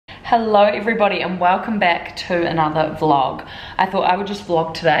Hello everybody and welcome back to another vlog. I thought I would just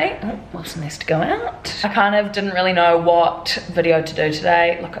vlog today. Oh, Wilson has to go out. I kind of didn't really know what video to do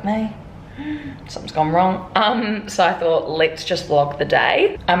today. Look at me. Something's gone wrong. So I thought let's just vlog the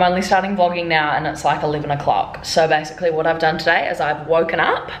day. I'm only starting vlogging now and it's like 11 o'clock. So basically what I've done today is I've woken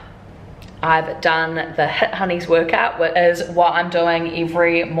up. I've done the HIIT Honeys workout, which is what I'm doing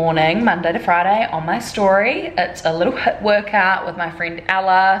every morning, Monday to Friday on my story. It's a little HIIT workout with my friend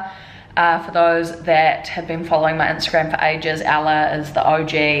Ella. For those that have been following my Instagram for ages, Ella is the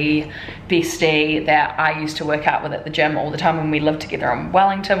OG bestie that I used to work out with at the gym all the time when we lived together in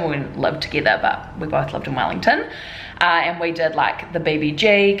Wellington. We didn't live together, but we both lived in Wellington. And we did like the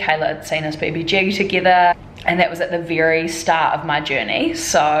BBG. Kayla had seen us BBG together. And that was at the very start of my journey.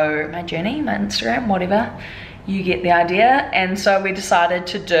 So my journey, my Instagram, whatever, you get the idea. And so we decided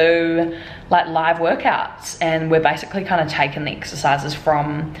to do like live workouts, and we're basically kind of taking the exercises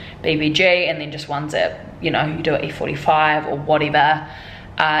from BBG and then just ones that, you know, you do at E45 or whatever,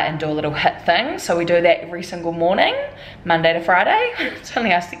 and do a little HIIT thing. So we do that every single morning, Monday to Friday. It's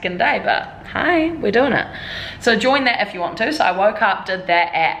only our second day, but hi, we're doing it. So join that if you want to. So I woke up, did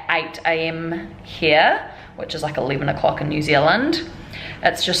that at 8 AM here, which is like 11 o'clock in New Zealand.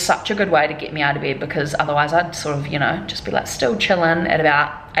 It's just such a good way to get me out of bed, because otherwise I'd sort of, you know, just be like still chilling at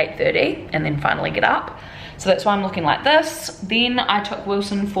about 8:30 and then finally get up. So that's why I'm looking like this. Then I took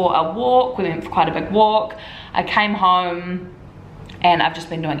Wilson for a walk. We went for quite a big walk. I came home and I've just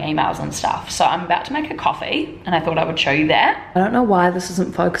been doing emails and stuff. So I'm about to make a coffee and I thought I would show you that. I don't know why this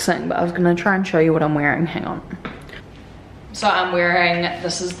isn't focusing, but I was gonna try and show you what I'm wearing. Hang on. So I'm wearing,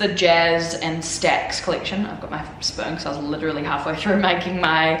 this is the Jazz and Stacks collection. I've got my spoon because I was literally halfway through making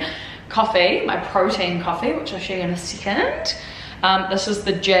my coffee, my protein coffee, which I'll show you in a second. This is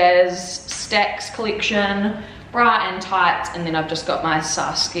the Jazz Stacks collection, bra and tights, and then I've just got my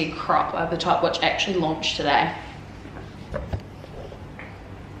Saskia crop over the top, which actually launched today.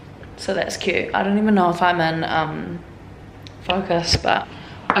 So that's cute. I don't even know if I'm in focus, but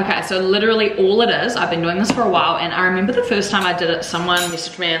okay, so literally all it is, I've been doing this for a while, and I remember the first time I did it, someone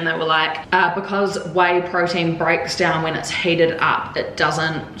messaged me and they were like, because whey protein breaks down when it's heated up, it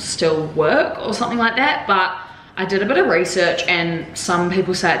doesn't still work or something like that. But I did a bit of research and some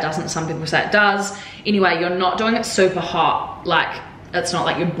people say it doesn't, some people say it does. Anyway, you're not doing it super hot, like it's not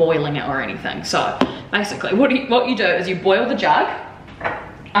like you're boiling it or anything. So basically what you do is you boil the jug.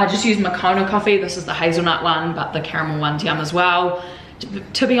 I just use Moccona coffee. This is the hazelnut one, but the caramel one's yum as well.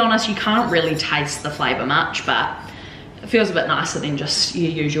 To be honest, you can't really taste the flavor much, but it feels a bit nicer than just your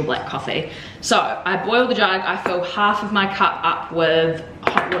usual black coffee. So I boil the jug, I fill half of my cup up with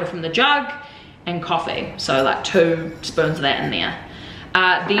hot water from the jug and coffee. So like 2 spoons of that in there.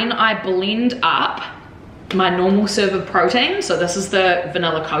 Then I blend up my normal serve of protein. So this is the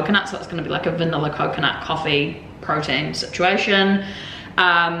vanilla coconut. So it's gonna be like a vanilla coconut coffee protein situation.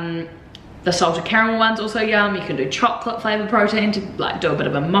 The salted caramel one's also yum. You can do chocolate flavored protein to like do a bit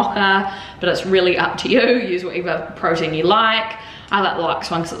of a mocha, but it's really up to you. Use whatever protein you like. I like the Lux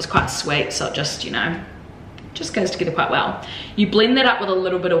one because it's quite sweet, so it just, you know, just goes together quite well. You blend that up with a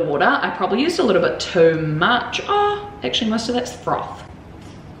little bit of water. I probably used a little bit too much. Oh, actually most of that's froth.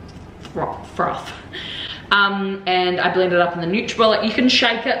 Froth. And I blend it up in the NutriBullet. You can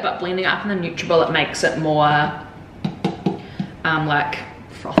shake it, but blending it up in the NutriBullet makes it more like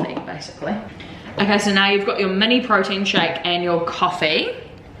frothy basically. Okay, so now you've got your mini protein shake and your coffee.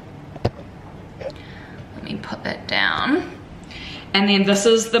 Let me put that down. And then this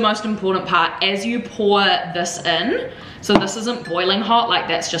is the most important part. As you pour this in, so this isn't boiling hot, like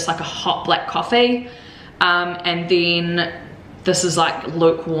that's just like a hot black coffee. And then this is like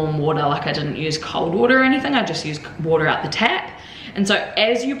lukewarm water, like I didn't use cold water or anything, I just used water out the tap. And so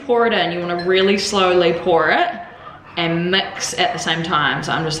as you pour it in, you wanna really slowly pour it and mix at the same time.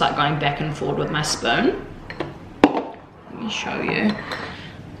 So I'm just like going back and forward with my spoon. Let me show you.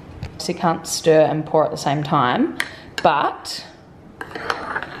 So you can't stir and pour at the same time, but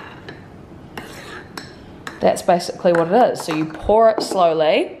that's basically what it is. So you pour it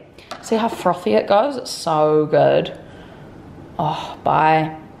slowly. See how frothy it goes? It's so good. Oh,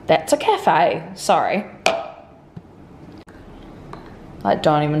 bye. That's a cafe, sorry. Like,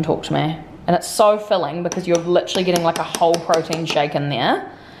 don't even talk to me. And it's so filling because you're literally getting like a whole protein shake in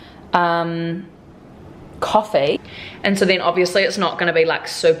there. Coffee. And so then obviously it's not gonna be like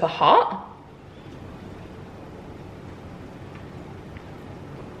super hot,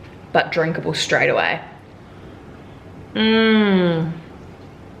 but drinkable straight away.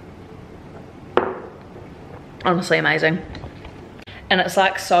 Honestly amazing. And it's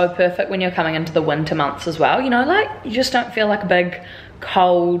like so perfect when you're coming into the winter months as well, you know, like you just don't feel like a big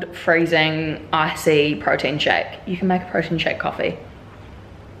cold, freezing, icy protein shake. You can make a protein shake coffee.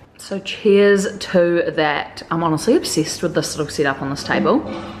 So cheers to that. I'm honestly obsessed with this little setup on this table.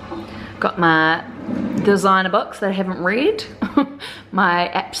 Got my designer books that I haven't read, my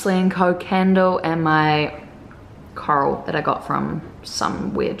Apsley & Co candle, and my coral that I got from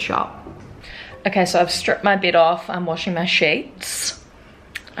some weird shop. Okay, so I've stripped my bed off. I'm washing my sheets.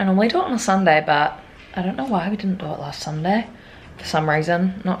 I normally do it on a Sunday, but I don't know why we didn't do it last Sunday. For some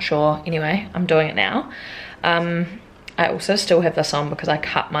reason, not sure. Anyway, I'm doing it now. I also still have this on because I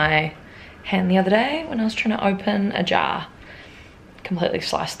cut my hand the other day when I was trying to open a jar. Completely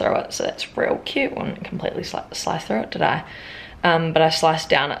sliced through it, so that's real cute. I didn't completely slice through it, did I? But I sliced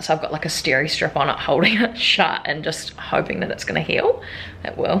down it, so I've got like a steri strip on it holding it shut and just hoping that it's gonna heal.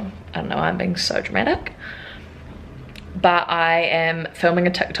 It will. I don't know, I'm being so dramatic. But I am filming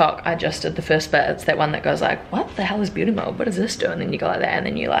a TikTok. I just did the first bit. It's that one that goes like, what the hell is beauty mode? What does this do? And then you go like that, and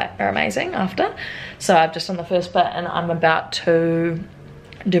then you like are amazing after. So I've just done the first bit, and I'm about to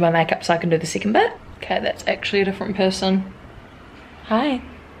do my makeup so I can do the second bit. Okay, that's actually a different person. Hi.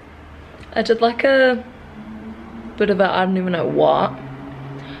 I did like a bit of a, I don't even know what,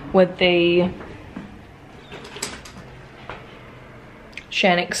 with the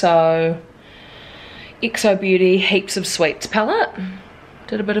Shaaanxo XO Beauty Heaps of Sweets palette.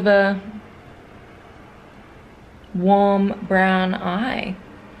 Did a bit of a warm brown eye.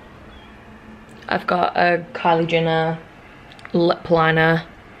 I've got a Kylie Jenner lip liner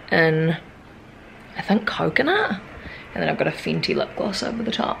in, I think, coconut. And then I've got a Fenty lip gloss over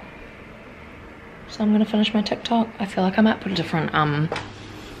the top. So I'm gonna finish my TikTok. I feel like I might put a different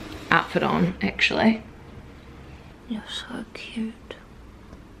outfit on, actually. You're so cute.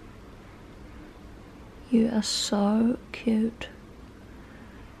 You are so cute.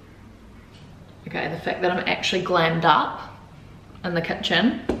 Okay, the fact that I'm actually glammed up in the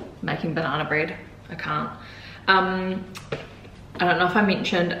kitchen making banana bread, I can't. I don't know if I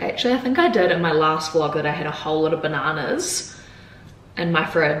mentioned, actually I think I did in my last vlog that I had a whole lot of bananas in my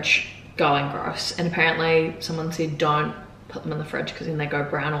fridge going gross, and apparently someone said don't put them in the fridge because then they go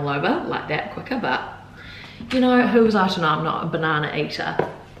brown all over like that quicker, but you know, who was I to know? I'm not a banana eater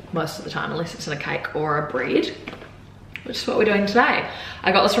most of the time, unless it's in a cake or a bread, which is what we're doing today.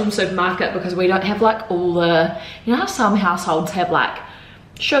 I got this from the supermarket because we don't have like all the, you know how some households have like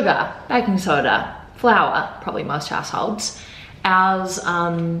sugar, baking soda, flour, probably most households. Ours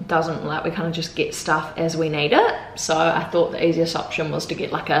doesn't, like we kind of just get stuff as we need it. So I thought the easiest option was to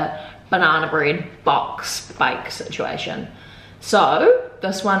get like a banana bread box bake situation. So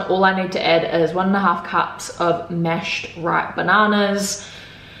this one, all I need to add is 1.5 cups of mashed ripe bananas,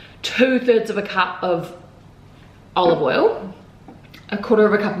 2/3 of a cup of olive oil,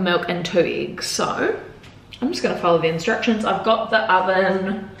 1/4 cup of milk, and 2 eggs. So I'm just gonna follow the instructions. I've got the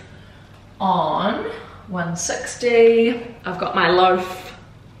oven on 160. I've got my loaf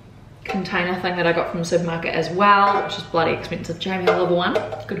container thing that I got from the supermarket as well, which is bloody expensive. Jamie Oliver one,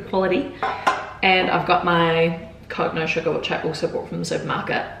 good quality. And I've got my Coke no sugar, which I also bought from the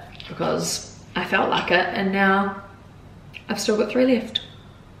supermarket because I felt like it, and now I've still got 3 left.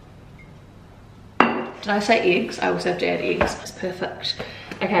 Did I say eggs? I also have to add eggs. That's perfect.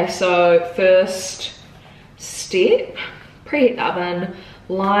 Okay, so first step, preheat the oven,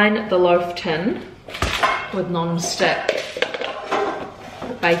 line the loaf tin with non-stick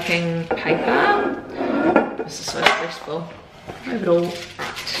baking paper. This is so stressful. Move it all.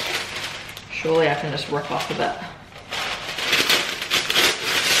 Right. Surely I can just rip off a bit.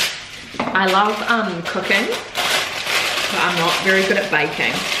 I love cooking, but I'm not very good at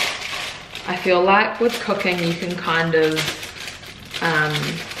baking. I feel like with cooking you can kind of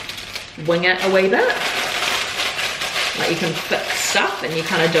wing it a wee bit. Like you can fix stuff and you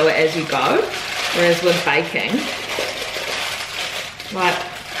kind of do it as you go. Whereas with baking, like,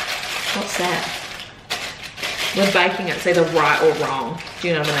 what's that? With baking it's either right or wrong. Do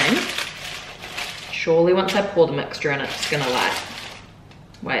you know what I mean? Surely once I pour the mixture in, it's gonna like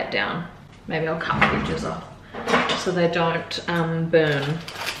weigh it down. Maybe I'll cut the edges off so they don't burn.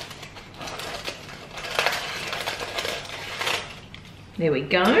 There we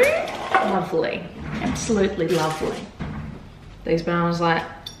go. Lovely. Absolutely lovely. These bananas like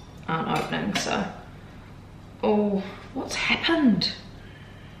aren't opening, so. Oh, what's happened?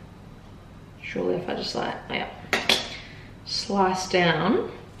 Surely if I just like, yeah, slice down.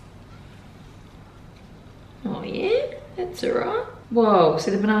 Oh yeah, that's alright. Whoa,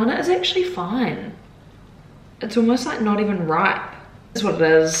 see the banana is actually fine. It's almost like not even ripe. That's what it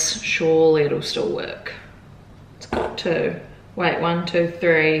is. Surely it'll still work. It's got to. Wait, 1, 2,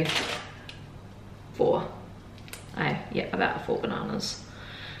 3, 4. Oh, yeah, about 4 bananas.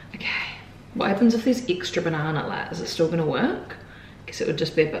 Okay, what happens if there's extra banana? Like, is it still gonna work? Guess it would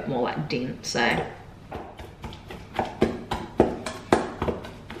just be a bit more like dense, eh?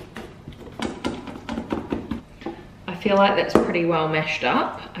 I feel like that's pretty well mashed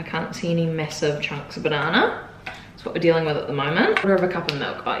up. I can't see any massive chunks of banana. That's what we're dealing with at the moment. Quarter of a cup of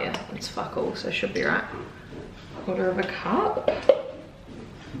milk. Oh yeah, it's fuck all, so should be right. Quarter of a cup.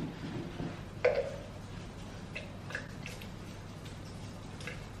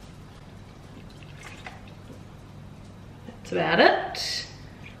 That's about it.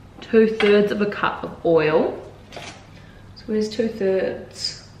 2/3 of a cup of oil. So where's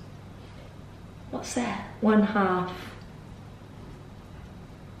 2/3? What's that? 1/2.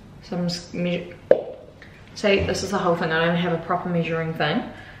 So I'm just see, this is the whole thing. I don't have a proper measuring thing,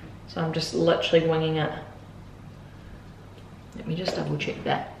 so I'm just literally winging it. Let me just double check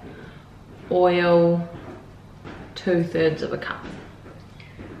that. Oil, 2/3 of a cup.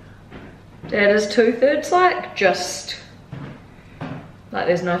 That is 2/3, like just like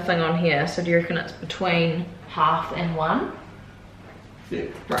there's no thing on here. So do you reckon it's between 1/2 and 1? Yeah.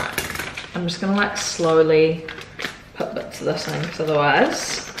 Right. I'm just gonna like slowly put bits of this in, because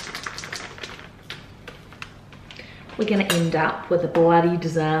otherwise we're gonna end up with a bloody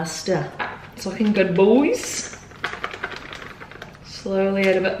disaster. It's looking good, boys. Slowly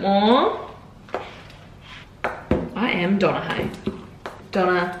add a bit more. I am Donna Hay.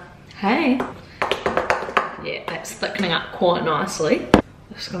 Donna Hay. Yeah, that's thickening up quite nicely.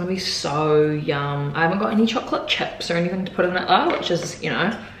 It's gonna be so yum. I haven't got any chocolate chips or anything to put in it though, which is, you know,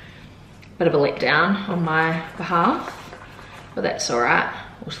 a bit of a letdown on my behalf. But that's alright.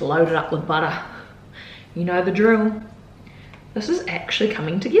 We'll just load it up with butter. You know the drill. This is actually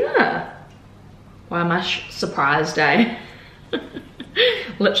coming together. Why am I surprised, eh?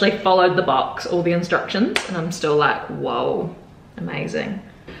 Literally followed the box, all the instructions, and I'm still like, whoa, amazing.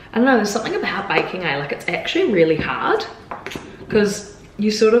 I don't know, there's something about baking, eh? Like, it's actually really hard, because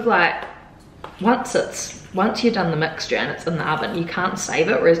you sort of like, once you've done the mixture and it's in the oven, you can't save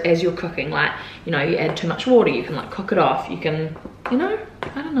it, whereas as you're cooking, like, you know, you add too much water, you can like cook it off, you can, you know,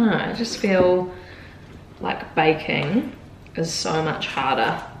 I don't know, I just feel like baking is so much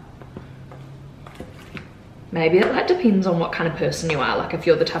harder. Maybe it like depends on what kind of person you are. Like if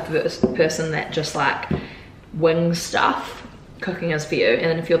you're the type of person that just like wings stuff, cooking is for you. And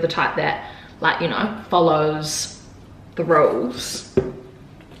then if you're the type that like, you know, follows the rules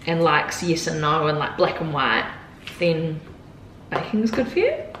and likes yes and no and like black and white, then baking is good for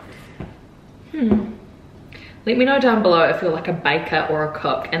you. Let me know down below if you're like a baker or a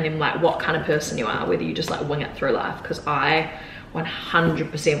cook, and then like what kind of person you are, whether you just like wing it through life, because I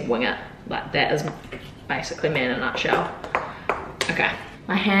 100% wing it. Like that is basically me in a nutshell. Okay,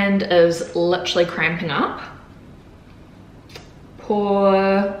 my hand is literally cramping up.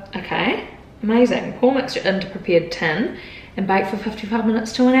 Pour, okay, amazing. Pour mixture into prepared tin and bake for 55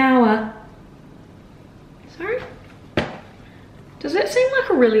 minutes to an hour. Sorry? Does that seem like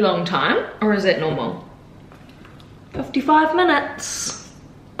a really long time, or is that normal? 55 minutes.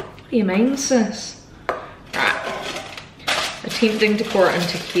 What do you mean, sis? Right. Attempting to pour it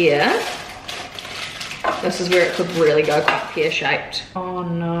into here. This is where it could really go quite pear-shaped. Oh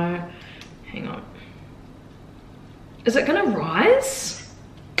no. Hang on. Is it gonna rise?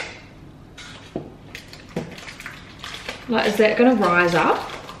 Like, is that gonna rise up?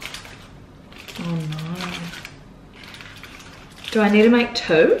 Oh no. Do I need to make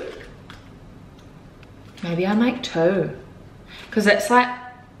 2? Maybe I make 2, because that's like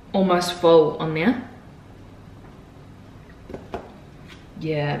almost full on there.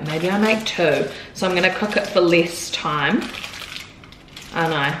 Yeah, maybe I make 2. So I'm gonna cook it for less time. I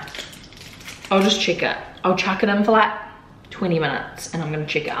know. I'll just check it. I'll chuck it in for like 20 minutes and I'm gonna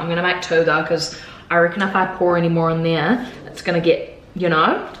check it. I'm gonna make 2 though, because I reckon if I pour any more in there, it's gonna get, you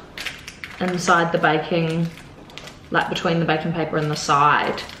know, inside the baking, like between the baking paper and the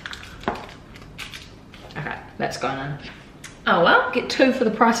side. Okay, that's going in. Oh well, get 2 for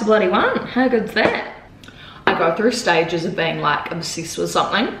the price of bloody 1. How good's that? I go through stages of being like obsessed with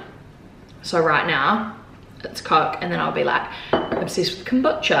something. So right now, it's Coke, and then I'll be like obsessed with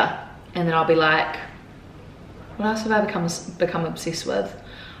kombucha. And then I'll be like, what else have I become obsessed with?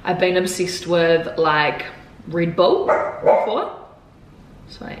 I've been obsessed with like Red Bull before.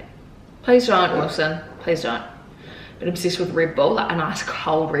 Sweet. Please don't, Wilson, please don't. Been obsessed with Red Bull, like a nice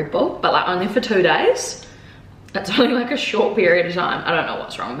cold Red Bull, but like only for 2 days. It's only like a short period of time. I don't know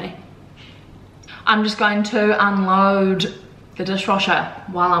what's wrong with me. I'm just going to unload the dishwasher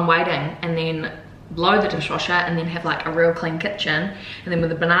while I'm waiting, and then blow the dishwasher and then have like a real clean kitchen. And then when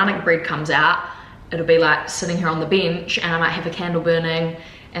the banana bread comes out, it'll be like sitting here on the bench and I might have a candle burning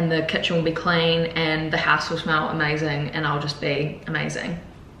and the kitchen will be clean and the house will smell amazing and I'll just be amazing.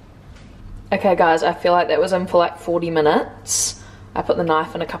 Okay guys, I feel like that was in for like 40 minutes. I put the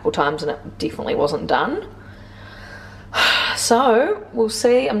knife in a couple times and it definitely wasn't done. So we'll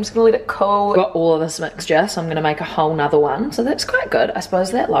see. I'm just gonna let it cool. Got all of this mixture, so I'm gonna make a whole nother one. So that's quite good. I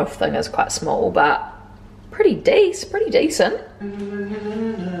suppose that loaf thing is quite small, but pretty decent.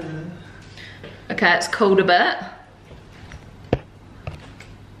 Okay, it's cooled a bit.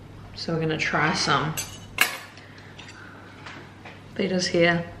 So we're gonna try some pitas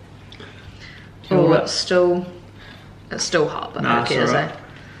here. Oh, it's still hot, but no, okay, is it?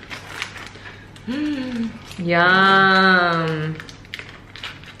 Yum.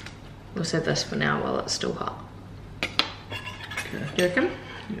 We'll save this for now while it's still hot. Okay. Do you reckon?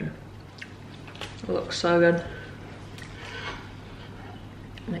 Yeah. It looks so good.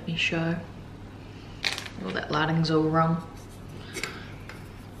 Let me show. Oh, that lighting's all wrong.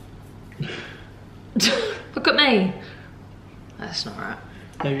 Look at me. That's not right.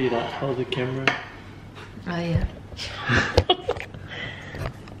 Maybe like hold the camera. Oh yeah.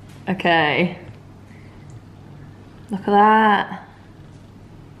 Okay. Look at that.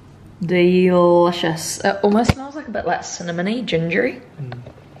 Delicious. It almost smells like a bit like cinnamony, gingery.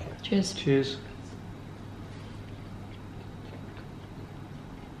 Cheers. Cheers.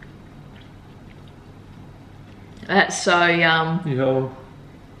 That's so yum. Yo.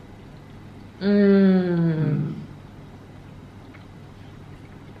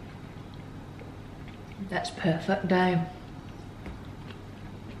 That's perfect day.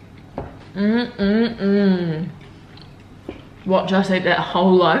 Watch us eat that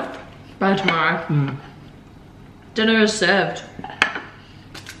whole loaf by tomorrow. Dinner is served.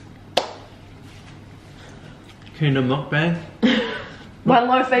 Kingdom mukbang. One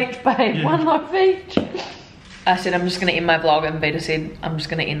loaf each, babe. Yeah. One loaf each. I said I'm just gonna end my vlog and Vita said I'm just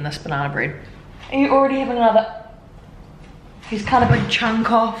gonna end this banana bread. Are you already having another? He's cut a big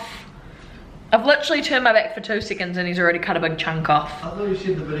chunk off. I've literally turned my back for 2 seconds and he's already cut a big chunk off. I thought you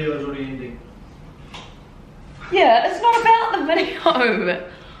said the video was already ending. Yeah, it's not about the video.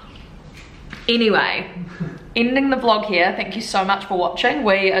 Anyway, ending the vlog here. Thank you so much for watching.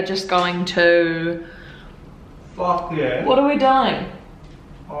 We are just going to... Fuck yeah. What are we doing?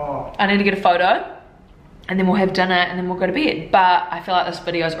 Oh. I need to get a photo and then we'll have dinner and then we'll go to bed. But I feel like this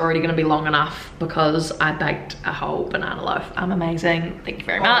video is already going to be long enough because I baked a whole banana loaf. I'm amazing. Thank you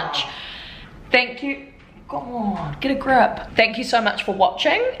very much. Thank you. Go on, get a grip. Thank you so much for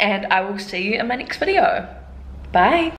watching and I will see you in my next video. Bye.